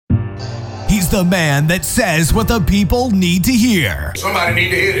the man that says what the people need to hear. Somebody need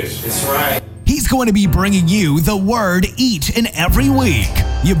to hear this. That's right. He's going to be bringing you the word each and every week.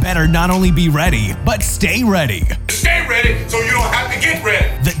 You better not only be ready, but stay ready. Stay ready so you don't have to get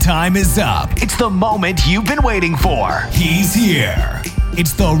ready. The time is up. It's the moment you've been waiting for. He's here.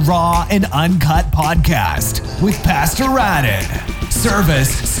 It's the Raw and Uncut Podcast with Pastor Radin.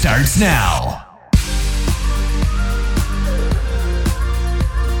 Service starts now.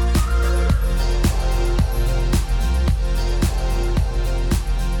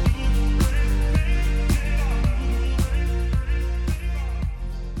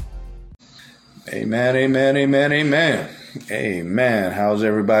 Amen, amen, amen, amen. Amen. How's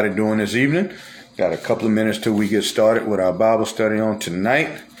everybody doing this evening? Got a couple of minutes till we get started with our Bible study on tonight.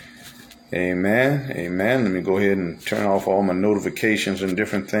 Amen, amen. Let me go ahead and turn off all my notifications and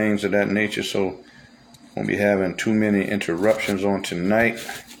different things of that nature so I won't be having too many interruptions on tonight.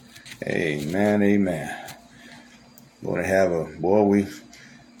 Amen, amen. Going to have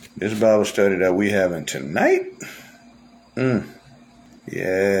this Bible study that we having tonight.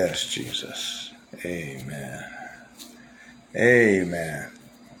 Yes, Jesus. Amen. Amen.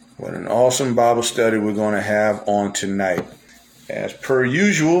 What an awesome Bible study we're going to have on tonight. As per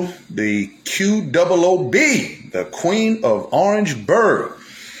usual, the QOOB, the Queen of Orangeburg,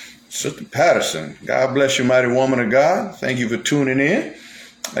 Sister Patterson. God bless you, mighty woman of God. Thank you for tuning in.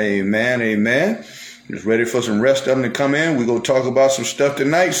 Amen, amen. Just ready for some rest of them to come in. We're going to talk about some stuff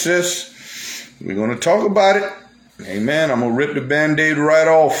tonight, sis. We're going to talk about it. Amen. I'm going to rip the Band-Aid right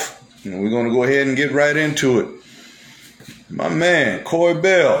off. And we're going to go ahead and get right into it. My man, Coy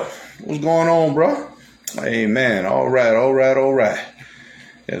Bell. What's going on, bro? Amen. All right.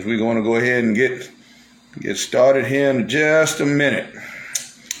 As we're going to go ahead and get started here in just a minute.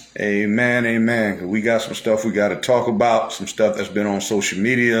 Amen. We got some stuff we got to talk about, some stuff that's been on social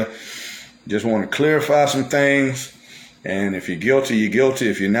media. Just want to clarify some things. And if you're guilty, you're guilty.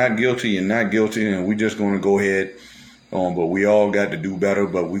 If you're not guilty, you're not guilty. And we're just going to go ahead on. But we all got to do better.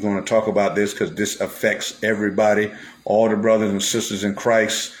 But we're going to talk about this because this affects everybody, all the brothers and sisters in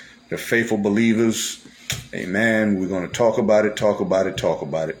Christ, the faithful believers. Amen. We're going to talk about it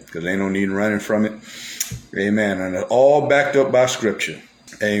because ain't no need running from it. Amen. And it's all backed up by Scripture.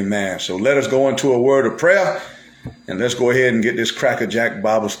 Amen. So let us go into a word of prayer and let's go ahead and get this Cracker Jack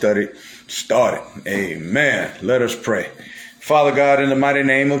Bible study started. Amen. Let us pray. Father God, in the mighty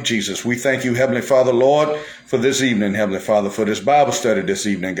name of Jesus, we thank you, Heavenly Father, Lord, for this evening, Heavenly Father, for this Bible study this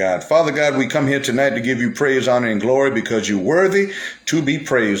evening, God. Father God, we come here tonight to give you praise, honor, and glory because you're worthy to be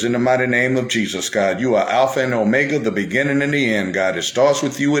praised in the mighty name of Jesus, God. You are Alpha and Omega, the beginning and the end, God. It starts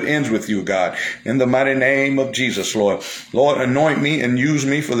with you, it ends with you, God. In the mighty name of Jesus, Lord. Lord, anoint me and use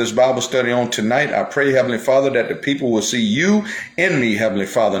me for this Bible study on tonight. I pray, Heavenly Father, that the people will see you in me, Heavenly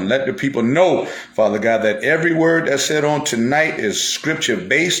Father, and let the people know, Father God, that every word that's said on tonight is Scripture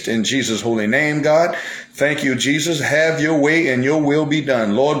based in Jesus' holy name, God. Thank you, Jesus. Have your way and your will be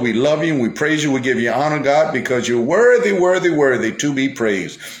done. Lord, we love you and we praise you. We give you honor, God, because you're worthy to be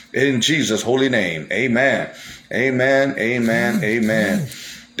praised. In Jesus' holy name. Amen. Amen.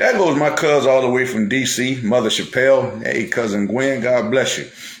 That goes my cousin all the way from D.C., Mother Chappelle. Hey, Cousin Gwen, God bless you.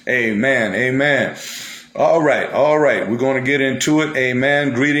 Amen. All right. We're going to get into it.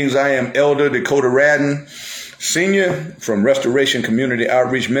 Amen. Greetings. I am Elder Dakota Radin, Senior from Restoration Community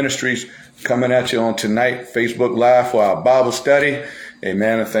Outreach Ministries, coming at you on tonight, Facebook Live for our Bible study.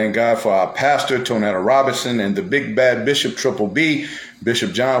 Amen. And thank God for our pastor, Tonetta Robinson, and the big bad Bishop Triple B,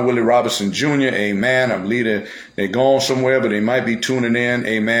 Bishop John Willie Robinson Jr. Amen. I believe they're gone somewhere, but they might be tuning in.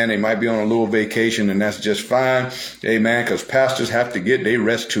 Amen. They might be on a little vacation, and that's just fine. Amen. Because pastors have to get their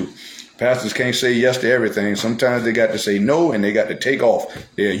rest too. Pastors can't say yes to everything. Sometimes they got to say no and they got to take off.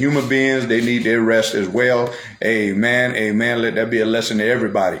 They're human beings. They need their rest as well. Amen. Let that be a lesson to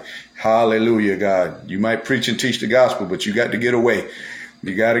everybody. Hallelujah, God. You might preach and teach the gospel, but you got to get away.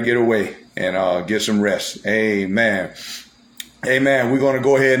 You got to get away and get some rest. Amen. We're going to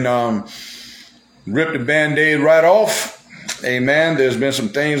go ahead and rip the Band-Aid right off. Amen. There's been some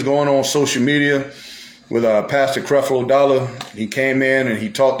things going on social media with Pastor Creflo Dollar. He came in and he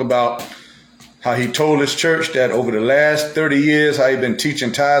talked about how he told his church that over the last 30 years, how he'd been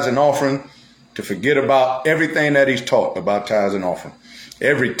teaching tithes and offering to forget about everything that he's taught about tithes and offering.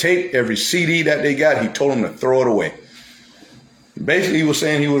 Every tape, every CD that they got, he told them to throw it away. Basically, he was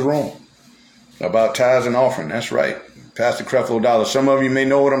saying he was wrong about tithes and offering. That's right. Pastor Creflo Dollar. Some of you may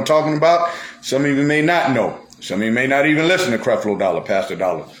know what I'm talking about. Some of you may not know. Some of you may not even listen to Creflo Dollar, Pastor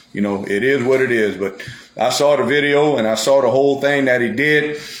Dollar. You know, it is what it is. But I saw the video and I saw the whole thing that he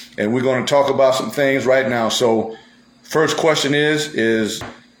did. And we're going to talk about some things right now. So first question is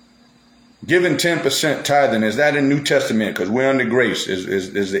Giving 10% tithing, is that in New Testament? Because we're under grace.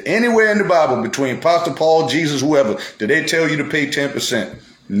 Is there anywhere in the Bible between Apostle Paul, Jesus, whoever, did they tell you to pay 10%?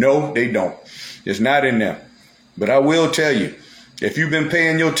 No, they don't. It's not in there. But I will tell you, if you've been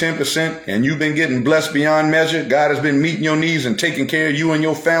paying your 10% and you've been getting blessed beyond measure, God has been meeting your needs and taking care of you and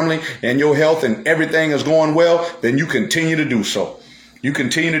your family and your health, and everything is going well, then you continue to do so. You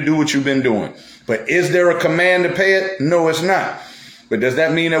continue to do what you've been doing. But is there a command to pay it? No, it's not. But does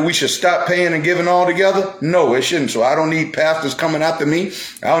that mean that we should stop paying and giving altogether? No, it shouldn't. So I don't need pastors coming after me.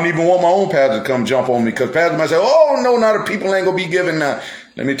 I don't even want my own pastor to come jump on me, because pastors might say, oh, no, now the people ain't going to be giving now.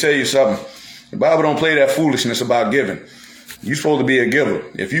 Let me tell you something. The Bible don't play that foolishness about giving. You're supposed to be a giver.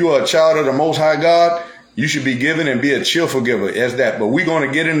 If you are a child of the Most High God, you should be giving and be a cheerful giver as that. But we're going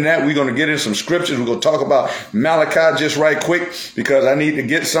to get into that. We're going to get into some scriptures. We're going to talk about Malachi just right quick, because I need to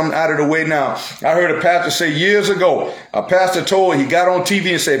get something out of the way now. I heard a pastor say years ago, a pastor told, he got on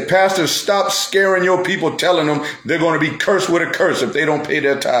TV and said, pastors, stop scaring your people, telling them they're going to be cursed with a curse if they don't pay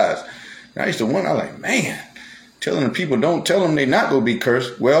their tithes. And I used to wonder, I was like, man, telling the people don't tell them they're not going to be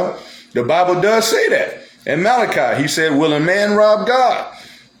cursed. Well, the Bible does say that. In Malachi, he said, will a man rob God?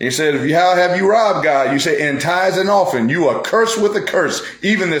 He said, how have you robbed God? You say, in tithes and offering, you are cursed with a curse,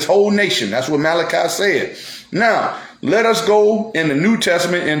 even this whole nation. That's what Malachi said. Now, let us go in the New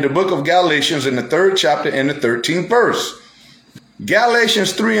Testament in the book of Galatians in the 3rd chapter and the 13th verse.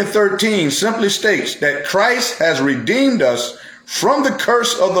 Galatians 3:13 simply states that Christ has redeemed us from the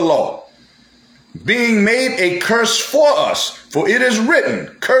curse of the law, being made a curse for us. For it is written,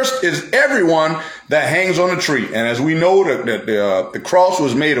 cursed is everyone that hangs on a tree. And as we know, the cross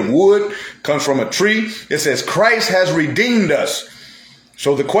was made of wood, comes from a tree. It says Christ has redeemed us.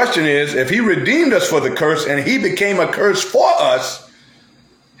 So the question is, if he redeemed us for the curse and he became a curse for us,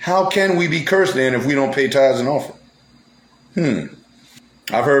 how can we be cursed then if we don't pay tithes and offering?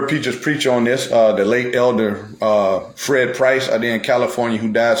 I've heard preachers preach on this. The late elder Fred Price out there in California,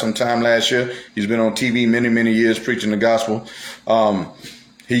 who died sometime last year. He's been on TV many, many years preaching the gospel.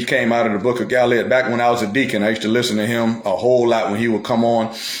 He came out of the book of Galatians. Back when I was a deacon, I used to listen to him a whole lot when he would come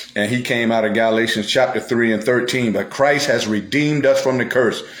on. And he came out of Galatians chapter 3 and 13. But Christ has redeemed us from the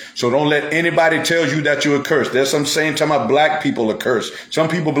curse. So don't let anybody tell you that you're cursed. There's some saying talking about black people are cursed. Some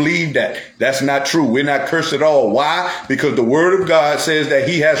people believe that. That's not true. We're not cursed at all. Why? Because the word of God says that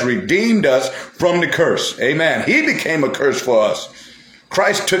he has redeemed us from the curse. Amen. He became a curse for us.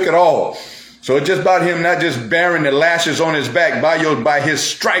 Christ took it all. So it's just about him not just bearing the lashes on his back. By his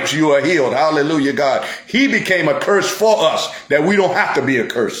stripes you are healed. Hallelujah, God. He became a curse for us, that we don't have to be a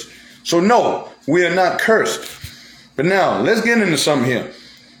curse. So no, we are not cursed. But now let's get into something here.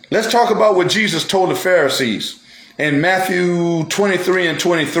 Let's talk about what Jesus told the Pharisees in Matthew 23 and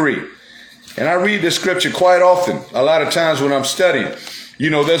 23. And I read this scripture quite often, a lot of times when I'm studying. You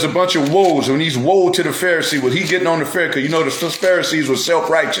know, there's a bunch of woes, and he's woe to the Pharisee. Was he getting on the Pharisee? Because you know the Pharisees were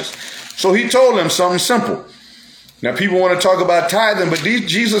self-righteous. So he told them something simple. Now people want to talk about tithing, but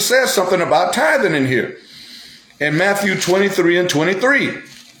Jesus says something about tithing in here. In Matthew 23 and 23,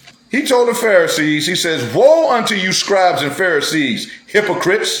 he told the Pharisees, he says, woe unto you scribes and Pharisees,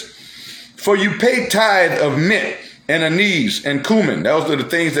 hypocrites, for you pay tithe of mint and anise and cumin. Those are the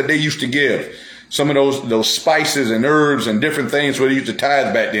things that they used to give. Some of those spices and herbs and different things where they used to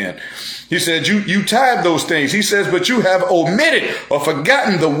tithe back then. He said, you tithe those things. He says, but you have omitted or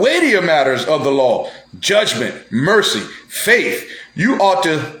forgotten the weightier matters of the law, judgment, mercy, faith. You ought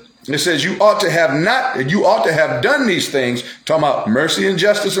to have done these things, talking about mercy and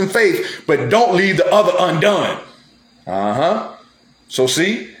justice and faith, but don't leave the other undone. So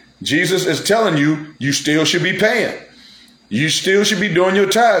see, Jesus is telling you, you still should be paying. You still should be doing your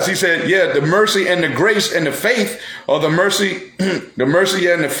tithes. He said, yeah, the mercy and the grace and the faith, or the mercy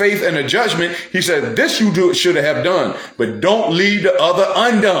and the faith and the judgment. He said, this you should have done, but don't leave the other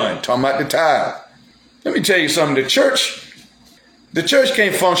undone. Talking about the tithe. Let me tell you something. The church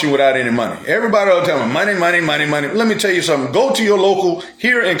can't function without any money. Everybody all the time, money. Let me tell you something. Go to your local,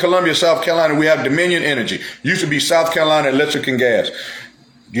 here in Columbia, South Carolina, we have Dominion Energy. Used to be South Carolina Electric and Gas.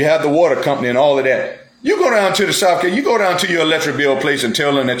 You have the water company and all of that. You go down to you go down to your electric bill place and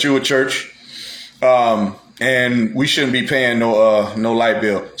tell them that you're a church, and we shouldn't be paying no light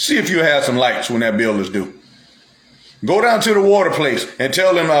bill. See if you have some lights when that bill is due. Go down to the water place and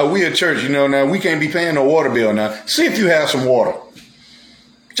tell them we a church, now we can't be paying no water bill now. See if you have some water.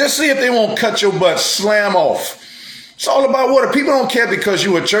 Just see if they won't cut your butt, slam off. It's all about water. People don't care because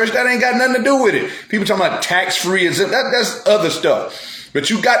you're a church. That ain't got nothing to do with it. People talking about tax-free. That's other stuff. But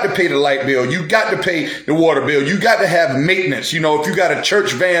you got to pay the light bill. You got to pay the water bill. You got to have maintenance. You know, if you got a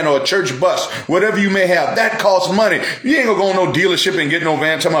church van or a church bus, whatever you may have, that costs money. You ain't going to go to no dealership and get no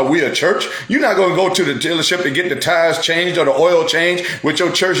van talking about we a church. You're not going to go to the dealership and get the tires changed or the oil changed with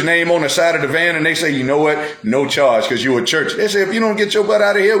your church name on the side of the van. And they say, you know what? No charge because you're a church. They say, if you don't get your butt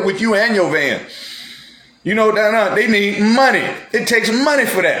out of here with you and your van, you know, they need money. It takes money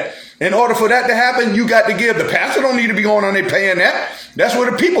for that. In order for that to happen, you got to give. The pastor don't need to be going on there paying that. That's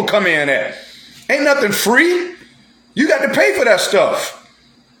where the people come in at. Ain't nothing free. You got to pay for that stuff.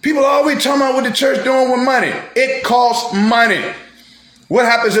 People are always talking about what the church doing with money. It costs money. What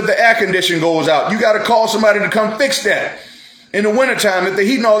happens if the air conditioning goes out? You got to call somebody to come fix that. In the wintertime, if the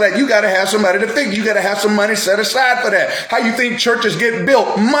heat and all that, you got to have somebody to fix. You got to have some money set aside for that. How you think churches get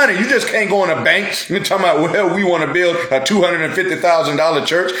built? Money. You just can't go in a bank and talking about, well, we want to build a $250,000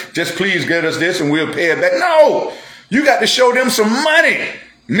 church. Just please get us this and we'll pay it back. No, you got to show them some money.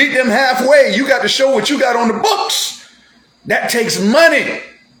 Meet them halfway. You got to show what you got on the books. That takes money.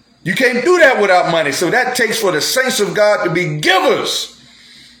 You can't do that without money. So that takes for the saints of God to be givers.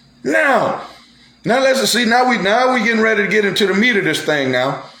 Now let's see. Now we getting ready to get into the meat of this thing.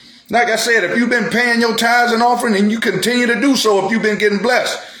 Now, like I said, if you've been paying your tithes and offering, and you continue to do so, if you've been getting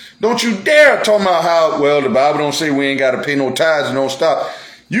blessed, don't you dare talk about how the Bible don't say we ain't got to pay no tithes and don't stop.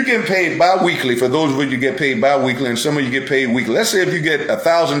 You get paid bi-weekly. For those of you get paid bi-weekly, and some of you get paid weekly. Let's say if you get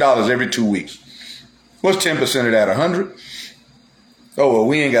 $1,000 every 2 weeks, what's 10% of that? 100? Oh well,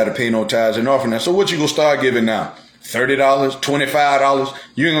 we ain't got to pay no tithes and offering. So what you gonna start giving now? $30, $25?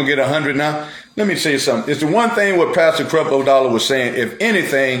 You ain't gonna get 100 now? Let me say something. It's the one thing what Pastor Creflo Dollar was saying. If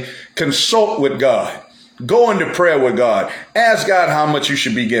anything, consult with God. Go into prayer with God. Ask God how much you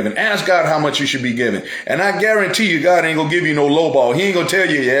should be giving. Ask God how much you should be giving. And I guarantee you, God ain't going to give you no low ball. He ain't going to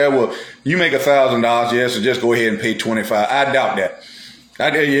tell you, yeah, well, you make $1,000. Yeah, so just go ahead and pay $25. I doubt that.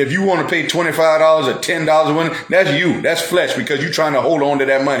 If you want to pay $25 or $10, that's you. That's flesh because you're trying to hold on to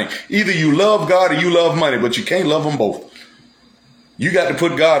that money. Either you love God or you love money, but you can't love them both. You got to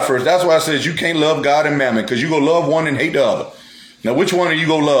put God first. That's why I says you can't love God and mammon because you go love one and hate the other. Now, which one are you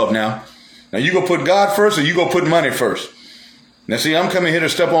going to love now? Now, you going to put God first or you going to put money first? Now, see, I'm coming here to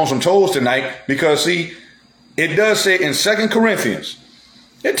step on some toes tonight because, see, it does say in 2 Corinthians,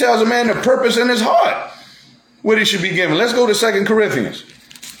 it tells a man the purpose in his heart, what he should be given. Let's go to 2 Corinthians.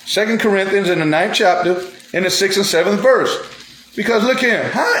 2 Corinthians in the 9th chapter, in the 6th and 7th verse. Because look here,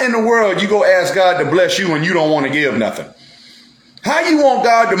 how in the world you go ask God to bless you when you don't want to give nothing? How you want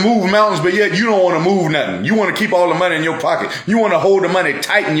God to move mountains, but yet you don't want to move nothing? You want to keep all the money in your pocket. You want to hold the money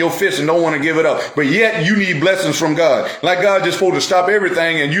tight in your fist and don't want to give it up. But yet you need blessings from God. Like God just supposed to stop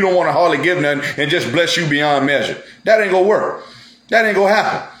everything and you don't want to hardly give nothing and just bless you beyond measure. That ain't going to work. That ain't going to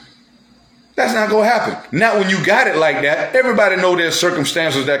happen. That's not going to happen. Not when you got it like that. Everybody know there's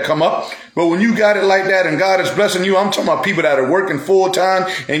circumstances that come up. But when you got it like that and God is blessing you, I'm talking about people that are working full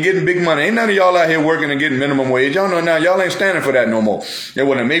time and getting big money. Ain't none of y'all out here working and getting minimum wage. Y'all know now, y'all ain't standing for that no more. And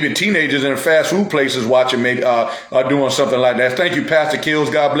when maybe teenagers in fast food places watching maybe are doing something like that. Thank you, Pastor Kills.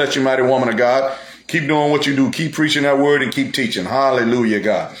 God bless you, mighty woman of God. Keep doing what you do. Keep preaching that word and keep teaching. Hallelujah,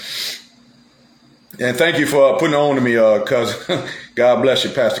 God. And thank you for putting on to me, cousin. God bless you,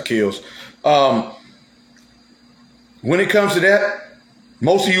 Pastor Kills. When it comes to that,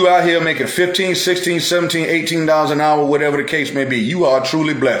 most of you out here making $15, $16, $17, $18 an hour, whatever the case may be, you are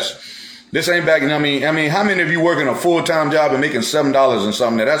truly blessed. This ain't back. I mean, how many of you working a full-time job and making $7 and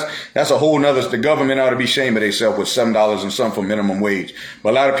something? That's a whole nother. The government ought to be ashamed of themselves with $7 and something for minimum wage.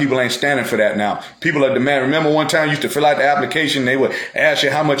 But a lot of people ain't standing for that now. People are demanding. Remember one time you used to fill out the application. They would ask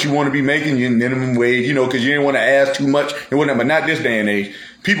you how much you want to be making, your minimum wage, because you didn't want to ask too much. But not this day and age.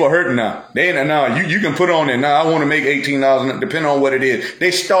 People are hurting now. They ain't now. You can put on there now. I want to make $18, depending on what it is. They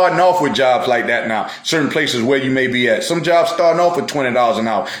starting off with jobs like that now. Certain places where you may be at. Some jobs starting off with $20 an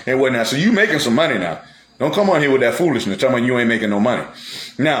hour and whatnot. So you making some money now. Don't come on here with that foolishness. Tell me you ain't making no money.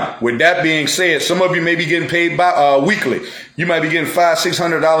 Now, with that being said, some of you may be getting paid by weekly. You might be getting $500,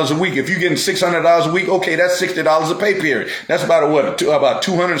 $600 a week. If you're getting $600 a week, okay, that's $60 a pay period. That's about about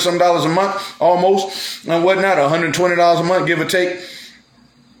 $200 some a month, almost, and whatnot. $120 a month, give or take.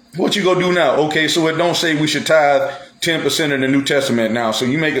 What you gonna do now? Okay, so it don't say we should tithe 10% in the New Testament now. So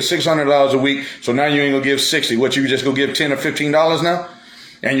you make it $600 a week. So now you ain't gonna give 60. What, you just gonna give $10 or $15 now?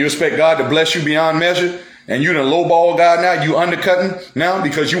 And you expect God to bless you beyond measure? And you done lowball God now? You undercutting now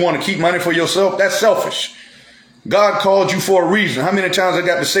because you want to keep money for yourself? That's selfish. God called you for a reason. How many times I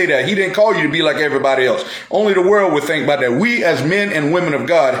got to say that? He didn't call you to be like everybody else. Only the world would think about that. We as men and women of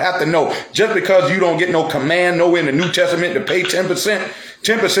God have to know, just because you don't get no command nowhere in the New Testament to pay 10%,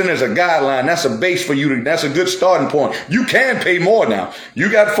 10% is a guideline. That's a base for you. That's a good starting point. You can pay more now.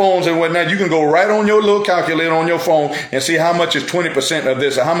 You got phones and whatnot. You can go right on your little calculator on your phone and see how much is 20% of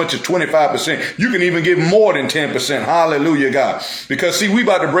this or how much is 25%. You can even give more than 10%. Hallelujah, God. Because see, we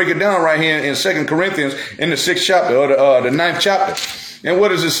about to break it down right here in 2 Corinthians in the 6th chapter or the 9th chapter. And what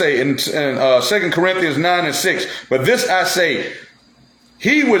does it say in 2 Corinthians 9 and 6? But this I say,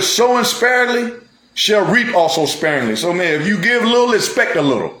 he which soweth sparingly shall reap also sparingly. So, man, if you give little, expect a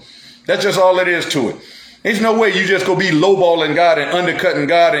little. That's just all it is to it. There's no way you just go be lowballing God and undercutting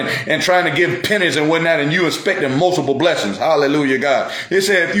God and trying to give pennies and whatnot and you expecting multiple blessings. Hallelujah, God. It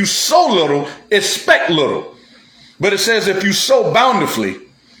said if you sow little, expect little. But it says if you sow bountifully,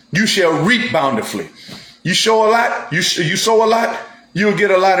 you shall reap bountifully. You sow a lot, you sow a lot, you'll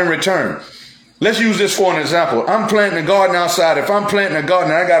get a lot in return. Let's use this for an example. I'm planting a garden outside. If I'm planting a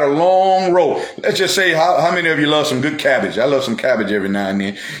garden, I got a long row. Let's just say how many of you love some good cabbage? I love some cabbage every now and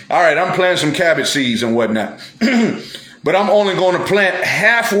then. All right, I'm planting some cabbage seeds and whatnot. But I'm only going to plant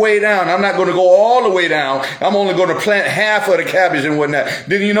halfway down. I'm not going to go all the way down. I'm only going to plant half of the cabbage and whatnot.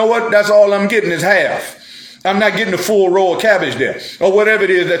 Then you know what? That's all I'm getting is half. I'm not getting the full row of cabbage there. Or whatever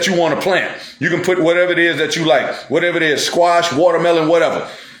it is that you want to plant. You can put whatever it is that you like. Whatever it is, squash, watermelon, whatever.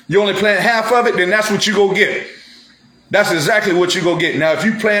 You only plant half of it, then that's what you go get. That's exactly what you go get. Now, if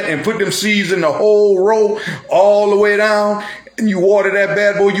you plant and put them seeds in the whole row all the way down, and you water that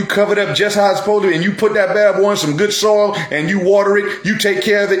bad boy, you cover it up just how it's supposed to be, and you put that bad boy in some good soil, and you water it, you take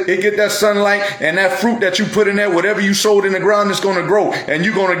care of it, it get that sunlight, and that fruit that you put in there, whatever you sowed in the ground, it's going to grow, and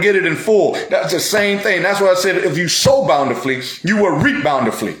you're going to get it in full. That's the same thing. That's why I said if you sow bountifully, you will reap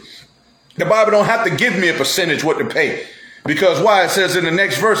bountifully. The Bible don't have to give me a percentage what to pay. Because why? It says in the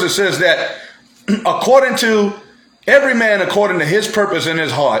next verse, it says that according to every man, according to his purpose in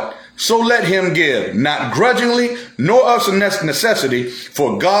his heart, so let him give, not grudgingly, nor of necessity,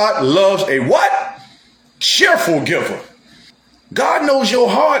 for God loves a what? Cheerful giver. God knows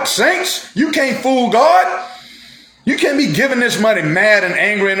your heart, saints. You can't fool God. You can't be giving this money mad and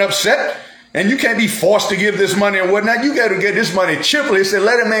angry and upset. And you can't be forced to give this money and whatnot. You got to get this money cheerfully. It said,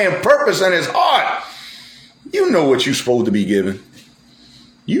 let a man purpose in his heart. You know what you're supposed to be giving.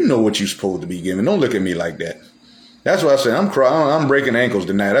 You know what you're supposed to be giving. Don't look at me like that. That's why I say I'm crying. I'm breaking ankles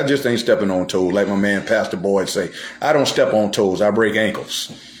tonight. I just ain't stepping on toes like my man Pastor Boyd say. I don't step on toes. I break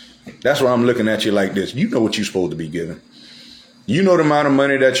ankles. That's why I'm looking at you like this. You know what you're supposed to be giving. You know the amount of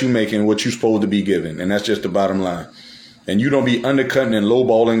money that you're making, what you're supposed to be giving. And that's just the bottom line. And you don't be undercutting and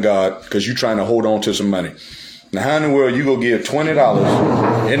lowballing God because you're trying to hold on to some money. Now, how in the world you go give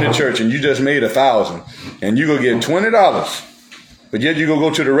 $20 in the church and you just made $1,000 and you go get $20, but yet you go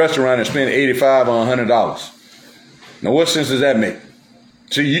to the restaurant and spend $85 or $100? Now, what sense does that make?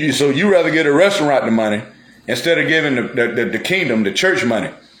 So you rather get a restaurant the money instead of giving the kingdom, the church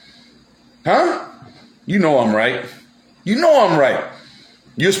money. Huh? You know I'm right. You know I'm right.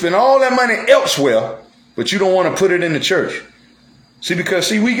 You spend all that money elsewhere, but you don't want to put it in the church. Because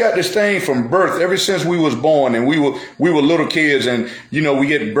we got this thing from birth ever since we was born and we were little kids and, we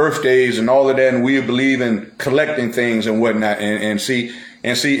get birthdays and all of that and we believe in collecting things and whatnot and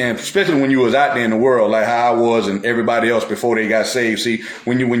especially when you was out there in the world like how I was and everybody else before they got saved.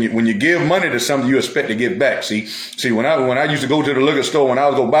 When you give money to something, you expect to get back. When I used to go to the liquor store, when I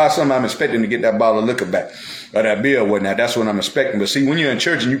was go buy something, I'm expecting to get that bottle of liquor back or that beer or whatnot. That's what I'm expecting. But when you're in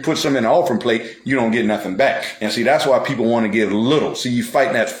church and you put something in the offering plate, you don't get nothing back. And that's why people want to give little. You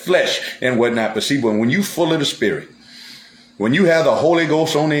fighting that flesh and whatnot. But when you full of the Spirit, when you have the Holy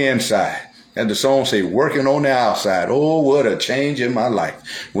Ghost on the inside, as the song say, working on the outside. Oh, what a change in my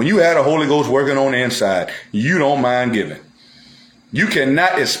life. When you have the Holy Ghost working on the inside, you don't mind giving. You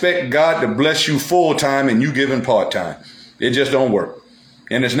cannot expect God to bless you full time and you giving part time. It just don't work.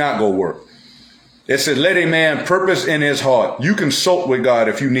 And it's not going to work. It says, let a man purpose in his heart. You consult with God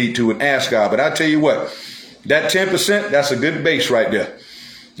if you need to and ask God. But I tell you what, that 10%, that's a good base right there.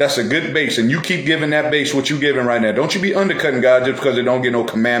 That's a good base. And you keep giving that base what you're giving right now. Don't you be undercutting God just because they don't get no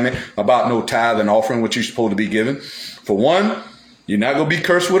commandment about no tithe and offering what you're supposed to be giving. For one, you're not going to be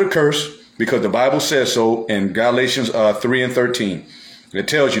cursed with a curse because the Bible says so in Galatians 3:13. It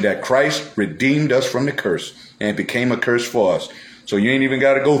tells you that Christ redeemed us from the curse and became a curse for us. So you ain't even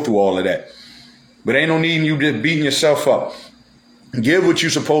got to go through all of that. But ain't no need in you just beating yourself up. Give what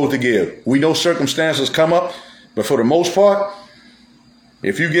you're supposed to give. We know circumstances come up, but for the most part,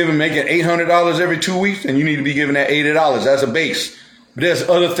 if you making $800 every 2 weeks, then you need to be giving that $80 as a base. But there's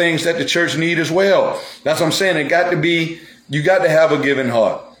other things that the church need as well. That's what I'm saying. You got to have a giving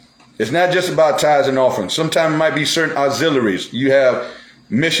heart. It's not just about tithes and offerings. Sometimes it might be certain auxiliaries. You have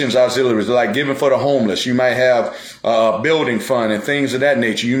missions auxiliaries, like giving for the homeless. You might have a building fund and things of that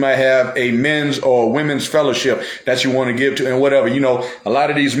nature. You might have a men's or women's fellowship that you want to give to and whatever. You know, a lot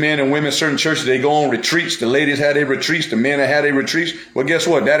of these men and women, certain churches, they go on retreats. The ladies had their retreats. The men had their retreats. Well, guess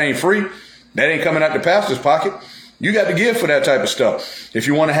what? That ain't free. That ain't coming out the pastor's pocket. You got to give for that type of stuff. If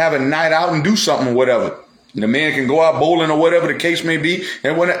you want to have a night out and do something or whatever, the man can go out bowling or whatever the case may be.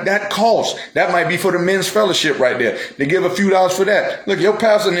 And when that costs, that might be for the men's fellowship right there. They give a few dollars for that. Look, your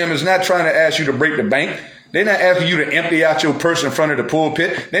pastor and them is not trying to ask you to break the bank. They're not asking you to empty out your purse in front of the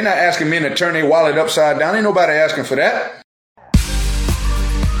pulpit. They're not asking men to turn their wallet upside down. Ain't nobody asking for that.